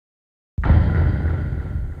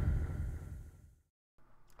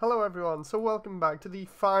Hello everyone, so welcome back to the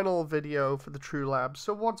final video for the Truelab.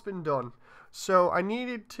 So what's been done? So I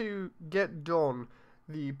needed to get done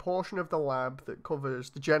the portion of the lab that covers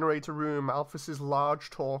the generator room, Alphys' large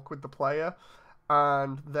talk with the player,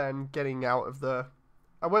 and then getting out of there.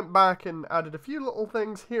 I went back and added a few little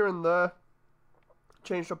things here and there,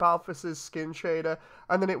 changed up Alphys' skin shader,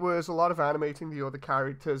 and then it was a lot of animating the other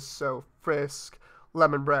characters, so Frisk,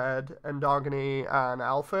 Lemonbread, Endogeny, and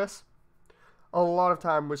Alphys. A lot of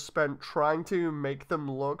time was spent trying to make them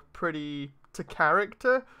look pretty to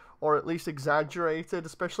character, or at least exaggerated,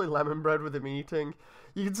 especially Lemonbread with him eating.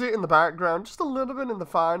 You can see it in the background, just a little bit in the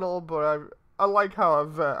final, but I like how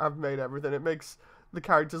I've made everything. It makes the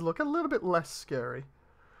characters look a little bit less scary.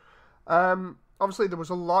 Obviously, there was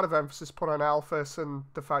a lot of emphasis put on Alphys and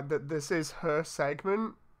the fact that this is her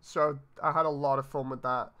segment, so I had a lot of fun with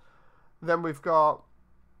that. Then we've got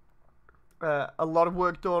a lot of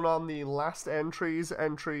work done on the last entries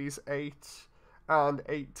 8 and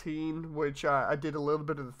 18, which I did a little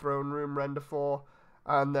bit of the throne room render for,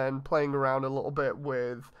 and then playing around a little bit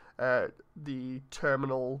with the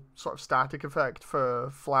terminal sort of static effect for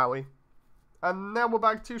Flowey. And now we're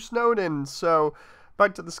back to Snowdin, so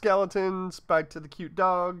back to the skeletons, back to the cute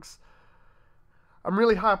dogs. I'm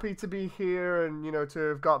really happy to be here and, to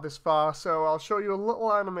have got this far, so I'll show you a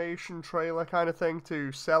little animation trailer kind of thing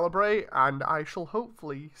to celebrate, and I shall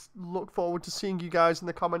hopefully look forward to seeing you guys in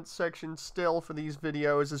the comments section still for these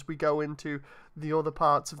videos as we go into the other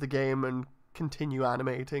parts of the game and continue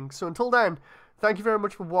animating. So until then, thank you very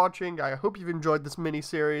much for watching. I hope you've enjoyed this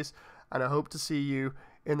mini-series, and I hope to see you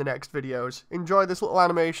in the next videos. Enjoy this little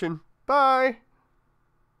animation. Bye!